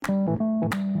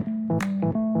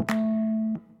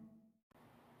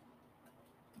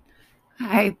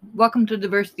Hi, welcome to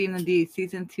Diversity in the D,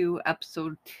 Season 2,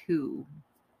 Episode 2.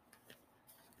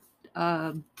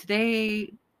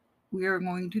 Today we are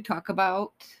going to talk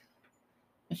about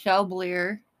Mitchelle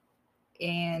Blair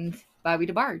and Bobby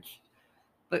Debarge.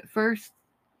 But first,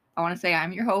 I want to say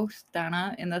I'm your host,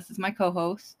 Donna, and this is my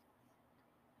co-host,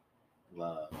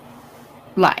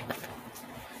 Live.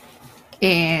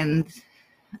 And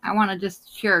I want to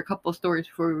just share a couple stories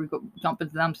before we jump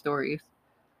into them stories.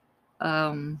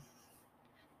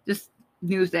 Just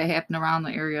news that happened around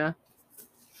the area.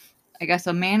 I guess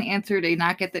a man answered a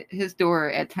knock at his door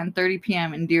at 10:30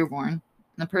 p.m. in Dearborn, and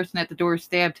the person at the door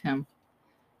stabbed him.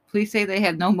 Police say they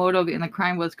had no motive and the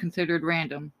crime was considered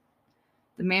random.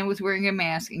 The man was wearing a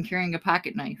mask and carrying a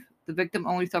pocket knife. The victim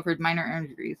only suffered minor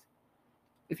injuries.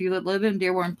 If you live in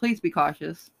Dearborn, please be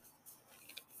cautious.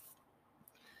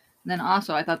 And then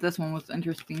also, I thought this one was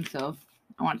interesting, so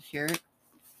I want to share it.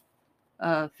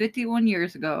 51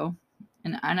 years ago,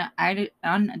 an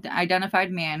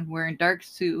unidentified man wearing dark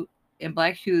suit and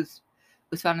black shoes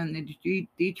was found in the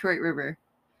Detroit River.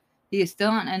 He is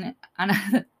still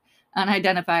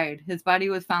unidentified. His body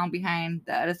was found behind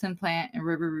the Edison plant in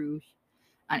River Rouge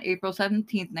on April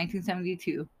 17,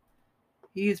 1972.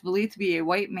 He is believed to be a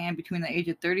white man between the age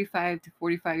of 35 to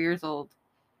 45 years old.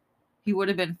 He would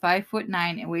have been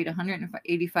 5'9" and weighed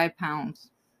 185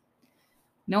 pounds.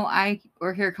 No eye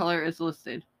or hair color is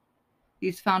listed. He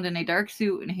was found in a dark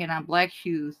suit and had on black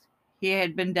shoes. He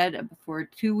had been dead for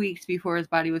 2 weeks before his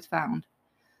body was found,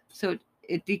 so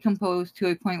it decomposed to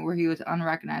a point where he was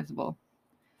unrecognizable.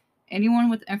 Anyone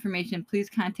with information, please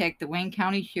contact the Wayne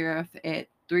County Sheriff at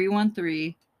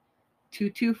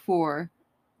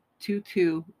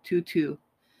 313-224-2222.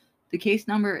 The case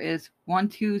number is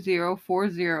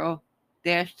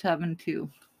 12040-72.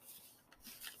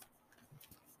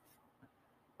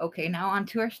 Okay, now on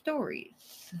to our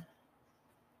stories.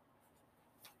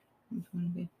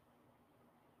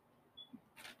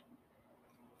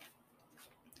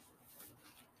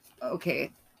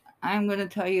 Okay, I'm going to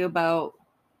tell you about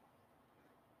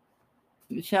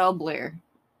Mitchelle Blair.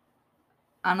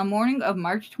 On the morning of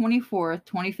March 24th,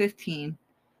 2015,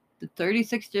 the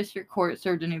 36th District Court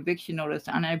served an eviction notice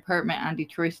on an apartment on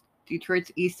Detroit's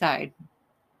east side.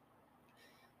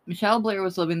 Mitchelle Blair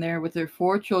was living there with her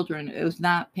 4 children and was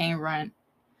not paying rent.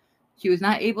 She was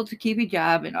not able to keep a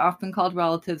job and often called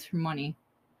relatives for money.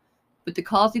 But the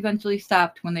calls eventually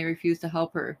stopped when they refused to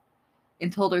help her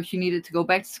and told her she needed to go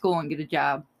back to school and get a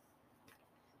job.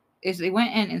 As they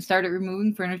went in and started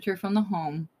removing furniture from the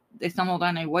home, they stumbled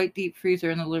on a white deep freezer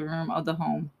in the living room of the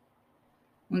home.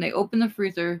 When they opened the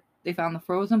freezer, they found the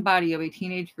frozen body of a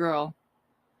teenage girl.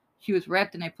 She was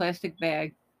wrapped in a plastic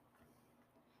bag.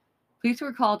 Police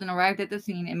were called and arrived at the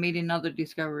scene and made another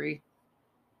discovery.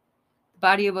 The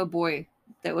body of a boy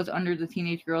that was under the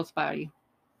teenage girl's body.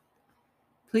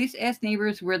 Police asked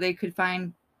neighbors where they could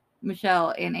find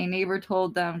Mitchelle, and a neighbor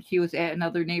told them she was at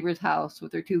another neighbor's house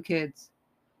with her 2 kids.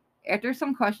 After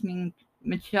some questioning,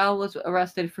 Mitchelle was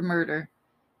arrested for murder.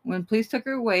 When police took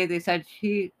her away,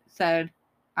 she said,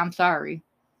 "I'm sorry."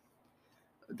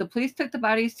 The police took the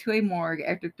bodies to a morgue.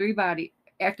 After 3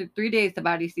 days, the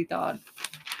bodies thawed.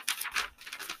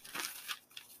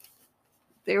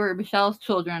 They were Michelle's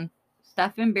children,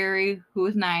 Stephen Barry, who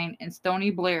was 9, and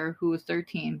Stoney Blair, who was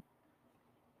 13.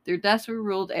 Their deaths were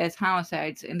ruled as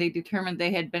homicides, and they determined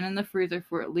they had been in the freezer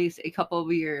for at least a couple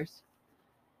of years.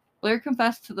 Blair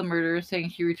confessed to the murder, saying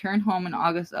she returned home in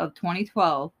August of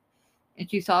 2012,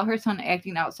 and she saw her son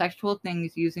acting out sexual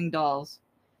things using dolls.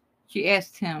 She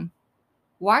asked him,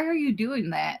 "Why are you doing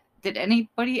that? Did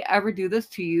anybody ever do this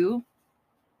to you?"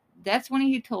 That's when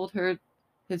he told her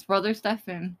his brother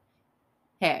Stephen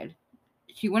had.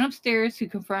 She went upstairs to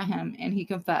confront him, and he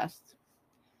confessed.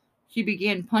 She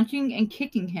began punching and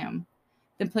kicking him,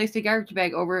 then placed a garbage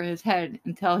bag over his head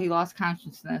until he lost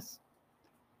consciousness.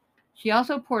 She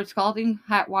also poured scalding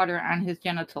hot water on his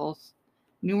genitals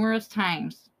numerous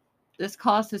times. This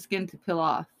caused his skin to peel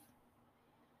off.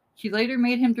 She later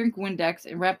made him drink Windex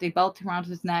and wrapped a belt around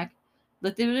his neck,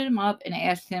 lifted him up, and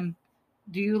asked him,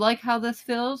 "Do you like how this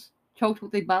feels? Choked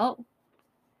with a belt?"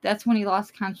 That's when he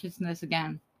lost consciousness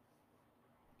again.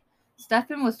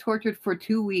 Stephen was tortured for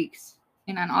 2 weeks,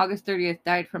 and on August 30th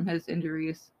died from his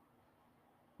injuries.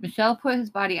 Mitchelle put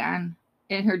his body in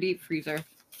her deep freezer.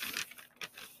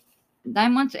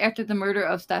 9 months after the murder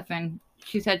of Stephen,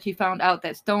 she said she found out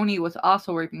that Stoney was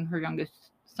also raping her youngest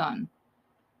son.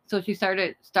 So she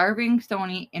started starving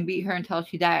Stoney and beat her until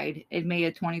she died in May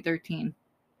of 2013.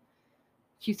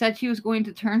 She said she was going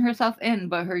to turn herself in,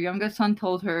 but her youngest son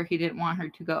told her he didn't want her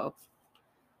to go.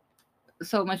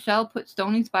 So Michelle put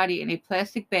Stoney's body in a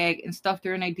plastic bag and stuffed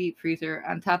her in a deep freezer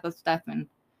on top of Stefan.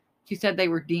 She said they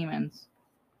were demons.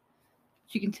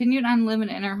 She continued on living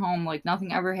in her home like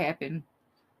nothing ever happened.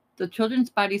 The children's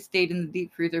bodies stayed in the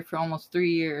deep freezer for almost 3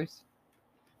 years.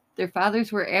 Their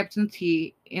fathers were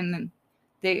absentee, and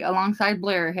they, alongside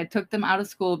Blair, had took them out of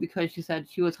school because she said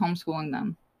she was homeschooling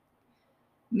them.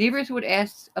 Neighbors would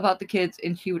ask about the kids,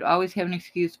 and she would always have an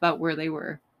excuse about where they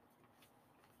were.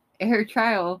 At her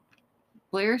trial,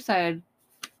 Blair said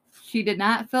she did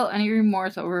not feel any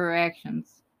remorse over her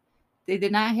actions. They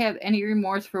did not have any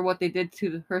remorse for what they did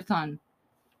to her son.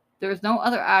 There was no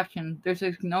other option. There's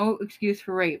no excuse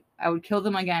for rape. I would kill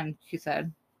them again, she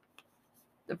said.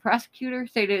 The prosecutor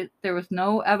stated there was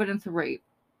no evidence of rape.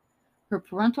 Her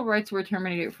parental rights were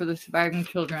terminated for the surviving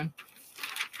children.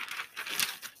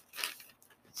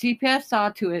 CPS saw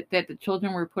to it that the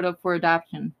children were put up for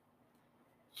adoption.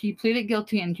 She pleaded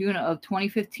guilty in June of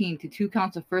 2015 to 2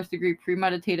 counts of first-degree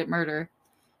premeditated murder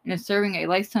and is serving a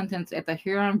life sentence at the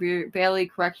Huron Valley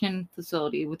Correction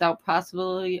Facility without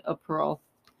possibility of parole.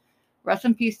 Rest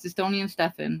in peace to Stoney and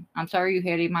Stefan. I'm sorry you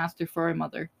had a monster for a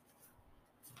mother.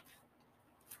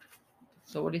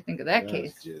 So what do you think of that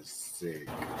case? That's just sick.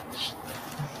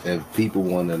 If people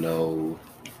want to know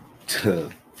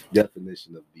the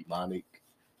definition of demonic,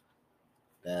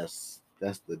 that's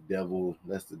the devil.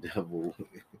 That's the devil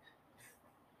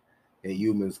in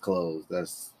humans' clothes.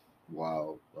 That's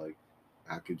wild. Like,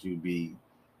 how could you be?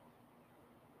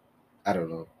 I don't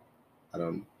know.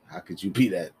 How could you be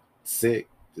that sick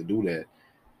to do that?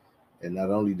 And not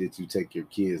only did you take your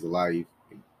kid's life,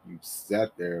 you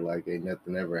sat there like ain't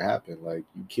nothing ever happened. Like,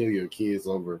 you kill your kids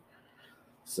over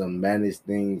some managed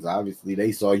things. Obviously,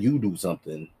 they saw you do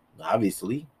something.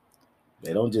 Obviously,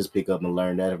 they don't just pick up and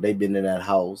learn that. If they've been in that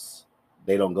house,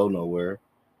 they don't go nowhere.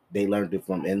 They learned it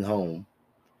from in home.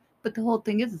 But the whole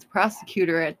thing is, the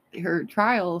prosecutor at her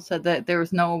trial said that there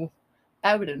was no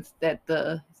evidence that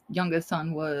the youngest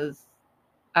son was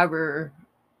ever,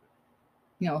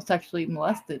 sexually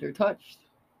molested or touched.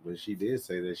 But she did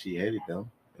say that she hated them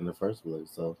in the first place.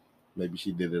 So maybe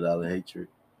she did it out of hatred.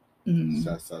 Mm.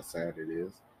 That's how sad it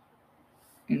is.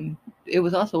 And it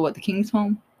was also the King's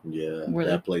home? Yeah,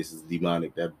 that place is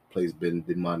demonic. That place been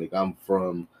demonic. I'm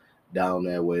from down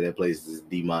that way. That place is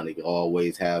demonic.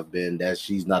 Always have been.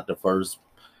 She's not the first.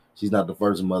 She's not the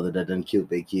first mother that done killed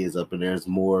their kids up, and there's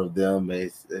more of them.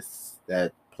 It's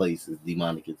that place is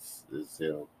demonic. It's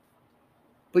hell.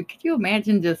 But could you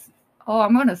imagine just,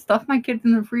 I'm going to stuff my kids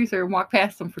in the freezer and walk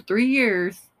past them for 3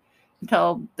 years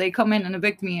until they come in and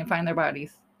evict me and find their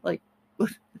bodies? Like,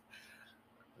 it's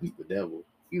the devil.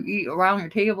 You eat around your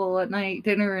table at night,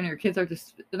 dinner, and your kids are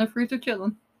just in the freezer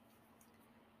chilling.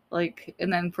 Like,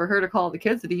 and then for her to call the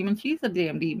kids a demon, she's a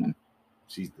damn demon.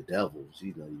 She's the devil.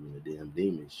 She's not even a damn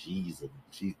demon. She's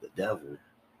the devil.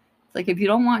 It's like, if you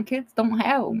don't want kids, don't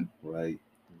have them. Right.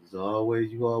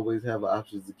 You always have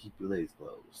options to keep your legs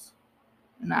closed.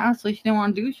 And honestly, she didn't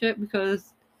want to do shit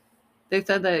because they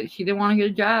said that she didn't want to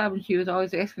get a job and she was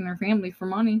always asking her family for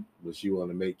money. But she want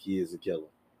to make kids and kill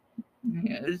them.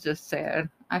 Yeah, it's just sad.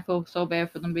 I feel so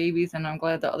bad for them babies, and I'm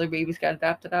glad the other babies got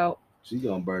adopted out. She's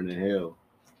gonna burn in hell.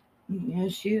 Yeah,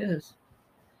 she is.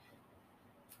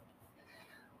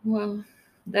 Well,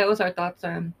 that was our thoughts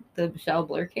on the Mitchelle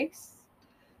Blair case.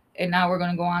 And now we're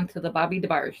going to go on to the Bobby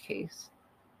Debarge case.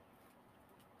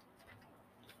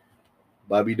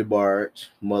 Bobby Debarge,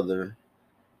 mother,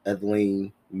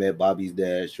 Ethelene, met Bobby's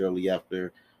dad shortly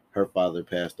after her father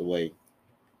passed away.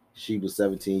 She was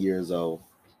 17 years old.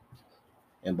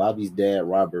 And Bobby's dad,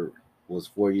 Robert, was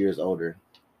 4 years older.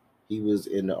 He was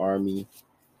in the Army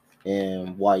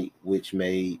and white, which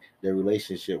made their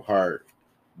relationship hard,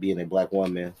 being a black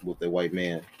woman with a white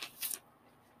man.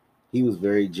 He was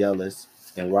very jealous,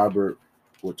 and Robert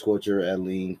would torture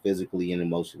Ethelene physically and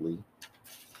emotionally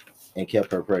and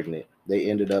kept her pregnant. They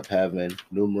ended up having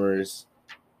numerous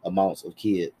amounts of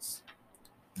kids.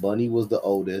 Bunny was the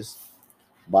oldest.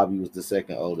 Bobby was the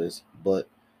second oldest, but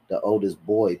the oldest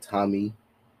boy, Tommy,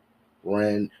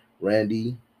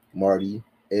 Randy, Marty,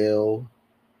 L,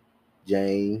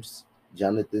 James,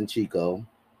 Jonathan, Chico,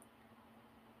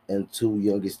 and 2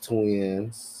 youngest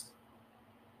twins,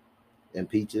 and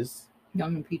Peaches.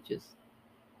 Young and Peaches.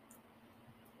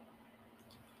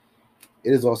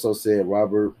 It is also said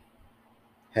Robert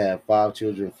had 5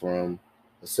 children from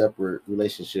a separate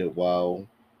relationship while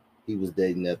he was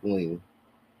dating Ethelene.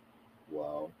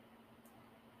 Wow.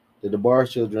 The Debarge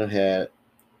children had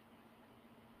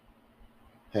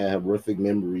horrific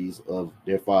memories of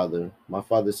their father. My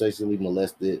father sexually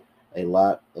molested a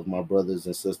lot of my brothers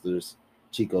and sisters,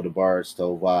 Chico Debarge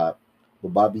told Vibe, but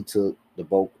Bobby took the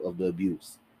bulk of the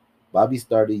abuse. Bobby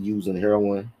started using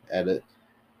heroin at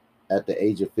the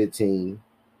age of 15,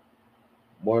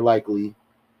 more likely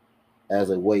as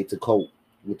a way to cope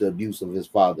with the abuse of his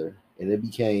father, and it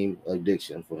became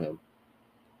addiction for him.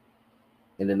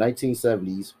 In the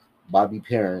 1970s, Bobby's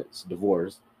parents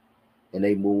divorced and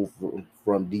they moved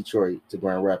from Detroit to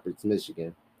Grand Rapids,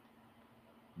 Michigan.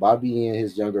 Bobby and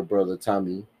his younger brother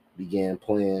Tommy began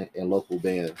playing in local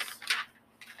bands.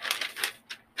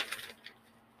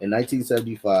 In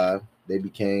 1975, they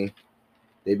became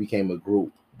a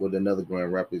group with another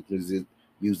Grand Rapids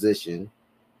musician,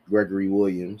 Gregory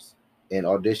Williams, and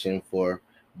auditioned for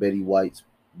Betty White's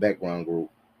background group.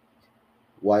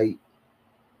 White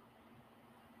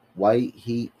White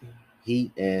Heat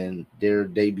and their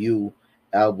debut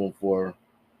album for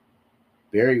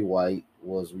Barry White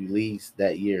was released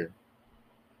that year.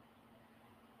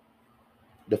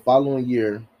 The following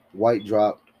year, White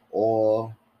dropped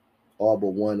all but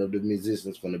one of the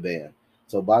musicians from the band.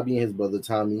 So Bobby and his brother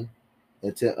Tommy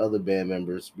and 10 other band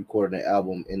members recorded an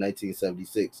album in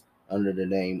 1976 under the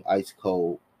name Ice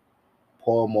Cold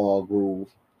Paul Mall Groove.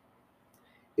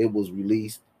 It was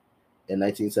released in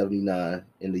 1979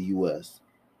 in the US.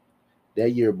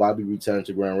 That year, Bobby returned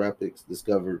to Grand Rapids,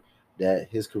 discovered that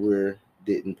his career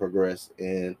didn't progress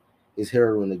and his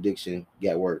heroin addiction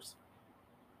got worse.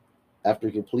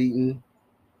 After completing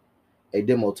a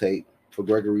demo tape for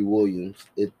Gregory Williams,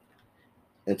 it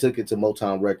and took it to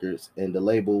Motown Records, and the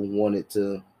label wanted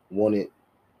to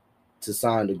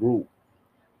sign the group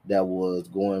that was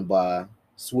going by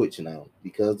Switch now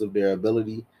because of their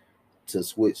ability to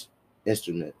switch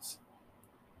instruments.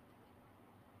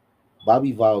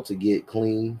 Bobby vowed to get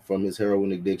clean from his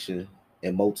heroin addiction,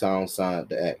 and Motown signed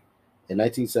the act. In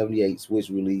 1978, Switch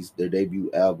released their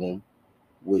debut album,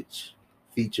 which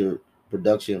featured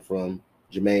production from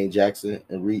Jermaine Jackson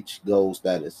and reached gold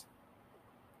status.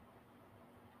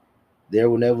 There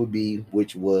Will Never Be,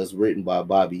 which was written by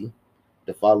Bobby.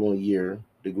 The following year,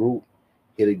 the group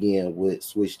hit again with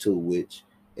Switch 2, which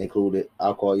included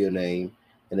I'll Call Your Name.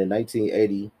 And in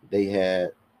 1980, they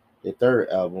had their third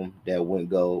album that went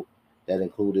gold that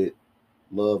included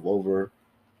Love Over,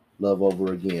 Love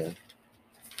Over Again.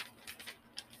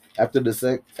 After the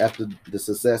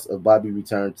success of Bobby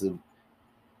returned to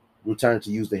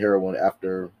use the heroin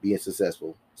after being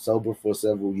successful, sober for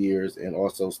several years, and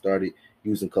also started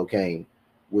using cocaine,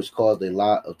 which caused a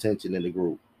lot of tension in the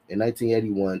group. In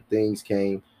 1981, things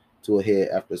came to a head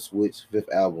after Switch's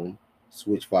fifth album,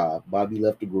 Switch 5. Bobby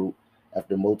left the group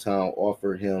after Motown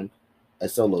offered him a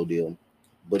solo deal,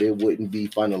 but it wouldn't be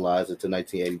finalized until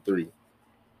 1983.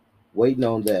 Waiting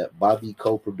on that, Bobby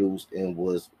co produced and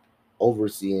was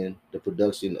overseeing the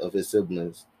production of his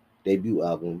siblings' debut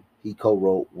album he co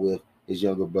wrote with his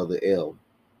younger brother L.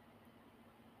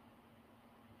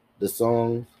 The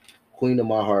song Queen of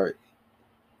My Heart,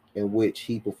 in which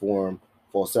he performed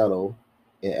falsetto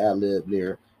and ad lib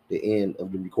near the end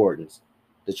of the recordings.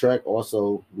 The track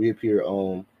also reappeared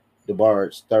on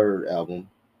Debarge's third album,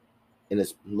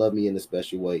 Love Me in a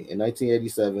Special Way. In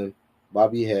 1987,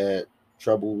 Bobby had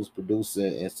troubles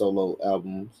producing and solo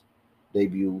albums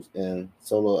debuts, and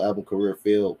solo album career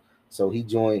failed, so he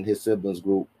joined his siblings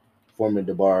group, forming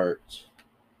Debarge.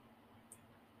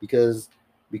 Because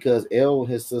Elle and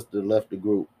his sister left the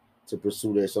group to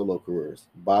pursue their solo careers,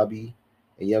 Bobby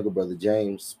and younger brother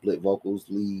James split vocals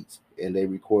leads, and they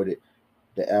recorded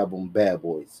the album Bad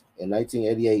Boys. In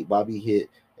 1988, Bobby hit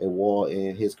a wall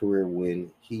in his career when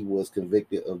he was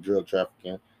convicted of drug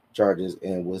trafficking charges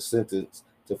and was sentenced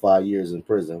to 5 years in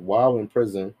prison. While in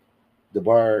prison,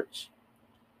 DeBarge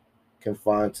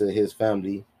confined to his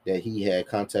family that he had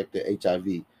contracted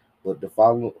HIV, but the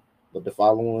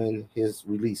following his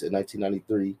release in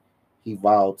 1993, he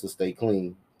vowed to stay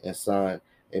clean and signed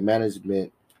a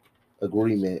management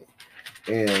agreement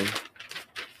and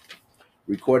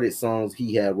recorded songs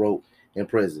he had wrote in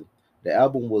prison. The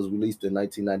album was released in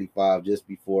 1995, just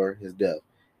before his death,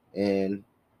 and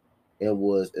it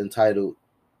was entitled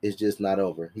 "It's Just Not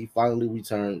Over." He finally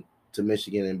returned to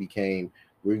Michigan and became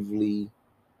gravely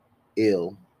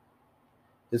ill.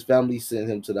 His family sent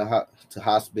him to to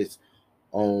hospice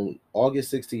on August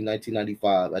 16,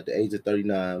 1995, at the age of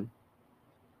 39.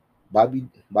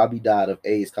 Bobby died of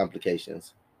AIDS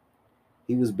complications.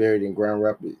 He was buried in Grand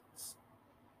Rapids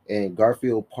and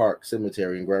Garfield Park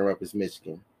Cemetery in Grand Rapids,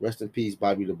 Michigan. Rest in peace,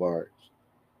 Bobby DeBarge.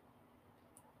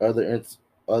 Other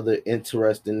other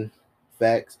interesting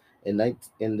facts: in the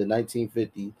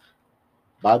 1950s,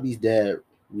 Bobby's dad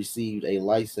received a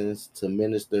license to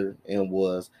minister and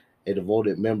was a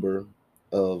devoted member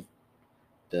of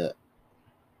the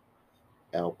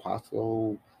El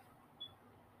Paso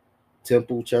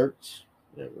Temple Church,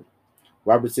 whatever.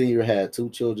 Robert Sr. had two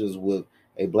children with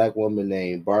a black woman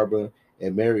named Barbara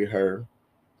and married her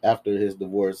after his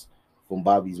divorce from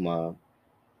Bobby's mom.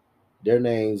 Their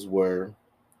names were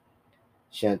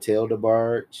Chantel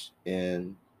Debarge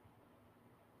and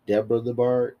Deborah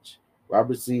Debarge.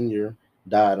 Robert Sr.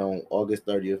 died on August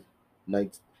 30th,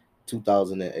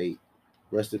 2008.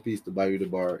 Rest in peace to Bobby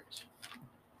Debarge.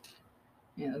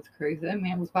 Yeah, that's crazy. That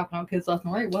man was popping out kids left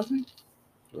and right, wasn't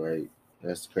he? Right.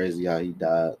 That's crazy how he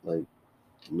died, like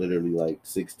literally like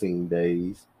 16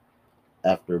 days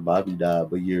after Bobby died,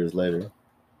 but years later.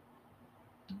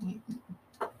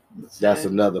 That's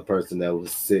another person that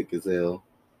was sick as hell.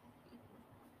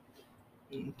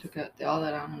 He took all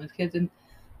that on his kids. And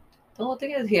the whole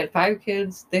thing is, he had 5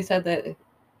 kids. They said that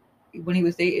when he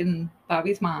was dating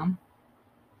Bobby's mom,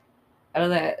 out of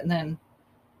that, and then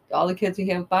all the kids he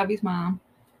had with Bobby's mom,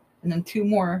 and then 2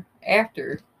 more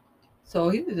after. So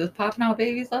he was just popping out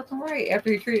babies left and right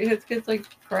after he treated his kids like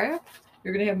crap.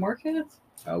 You're gonna have more kids?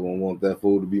 I won't want that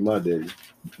fool to be my daddy.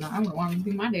 No, I don't want him to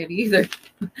be my daddy either.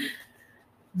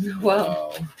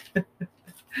 Well, wow.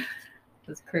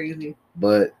 That's crazy.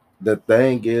 But the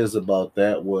thing is about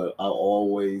that, what I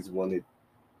always wanted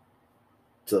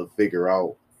to figure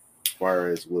out, as far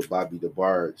as with Bobby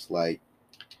Debarge, like,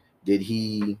 did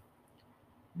he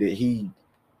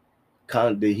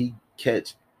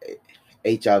catch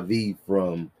HIV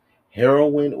from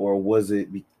heroin, or was it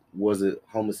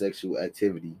homosexual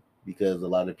activity? Because a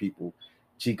lot of people,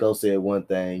 Chico said one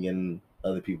thing and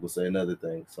other people say another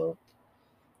thing. So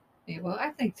yeah, well, I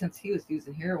think since he was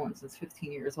using heroin since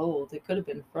 15 years old, it could have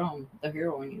been from the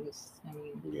heroin use. I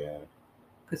mean, yeah,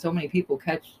 because so many people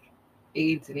catch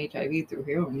AIDS and HIV through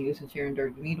heroin use and sharing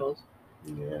dirty needles.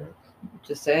 Yeah,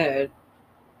 just sad.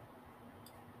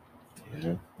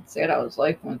 Yeah, it's sad how his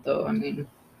life went, though. I mean,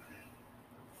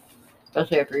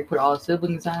 especially after he put all his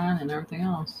siblings on and everything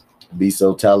else. Be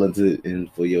so talented, and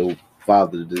for your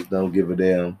father to just don't give a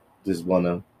damn, just want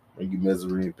to make you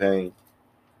misery and pain.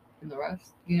 And the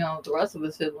rest, the rest of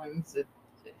the siblings,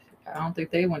 I don't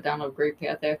think they went down a great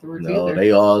path afterwards either.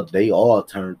 No, they all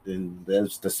turned, and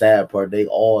that's the sad part. They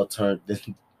all turned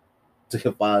to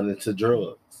confine into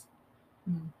drugs.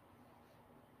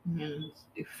 And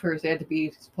first, they had to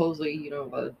be supposedly,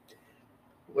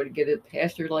 would get a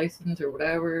pastor license or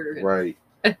whatever. Right.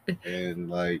 And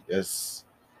like he's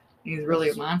really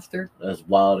a monster. That's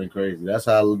wild and crazy. That's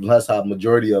how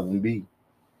majority of them be.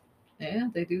 Yeah,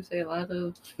 they do say a lot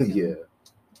of. Yeah.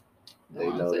 They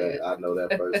know that. I know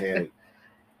that firsthand.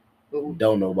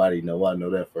 Don't nobody know. I know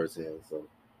that firsthand. So.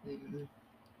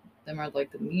 Them are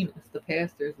like the meanest, the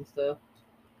pastors and stuff.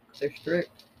 They're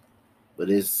strict.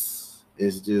 But it's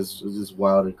just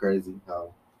wild and crazy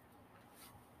how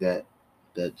that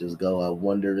just go. I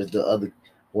wonder did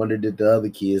the other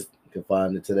kids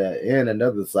confine into that. And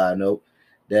another side note,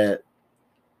 that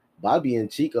Bobby and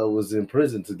Chico was in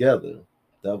prison together.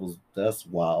 That's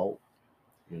wild,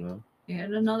 Yeah,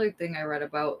 and another thing I read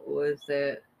about was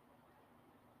that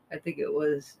I think it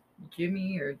was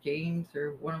Jimmy or James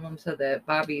or one of them said that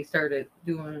Bobby started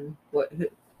doing what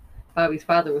Bobby's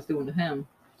father was doing to him.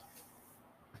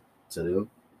 To them?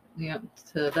 Yeah,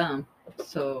 to them.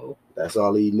 So that's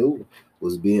all he knew,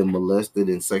 was being molested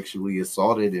and sexually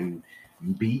assaulted and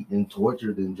beat and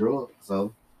tortured and drugged. So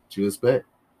what you expect?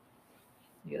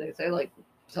 Yeah, they say like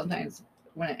sometimes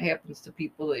when it happens to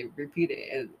people, they repeat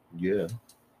it. Yeah.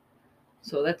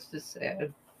 So that's just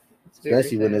sad.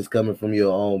 Especially when it's coming from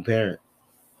your own parent.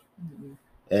 Mm-hmm.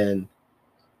 And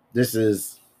this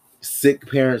is Sick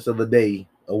Parents of the Day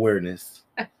awareness.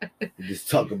 We just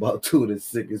talk about two of the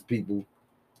sickest people.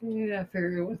 Yeah, I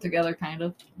figured it went together, kind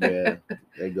of. Yeah,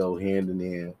 they go hand in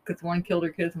hand. Because one killed her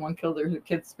kids and one killed their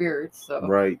kids' spirits. So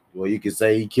right. Well, you could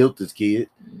say he killed this kid.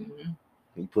 Mm-hmm.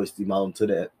 He pushed him out into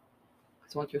that.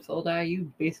 Because once your soul dies,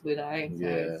 you basically die inside.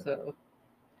 Yeah. So,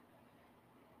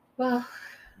 well,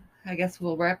 I guess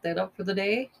we'll wrap that up for the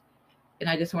day. And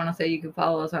I just want to say you can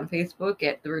follow us on Facebook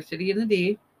at Diversity in the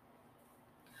D.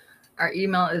 Our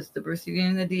email is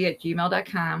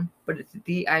diversityinthed@gmail.com, but it's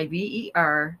DIVERCITY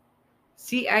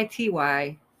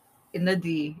in the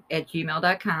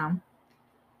D@gmail.com.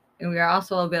 And we are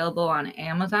also available on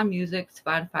Amazon Music,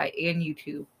 Spotify, and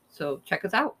YouTube. So check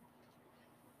us out.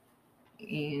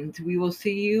 And we will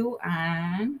see you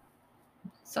on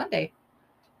Sunday.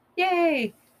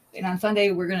 Yay! And on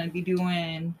Sunday, we're going to be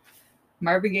doing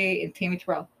Marvin Gaye and Tammy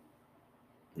Terrell.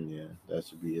 Yeah, that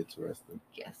should be interesting.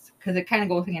 Yes, because it kind of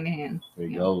goes hand in hand.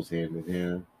 It goes hand in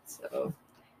hand. So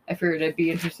I figured it'd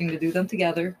be interesting to do them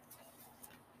together.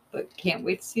 But can't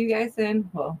wait to see you guys then.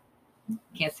 Well,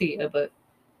 can't see you, but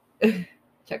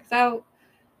check us out.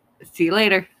 See you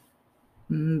later.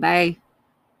 Bye.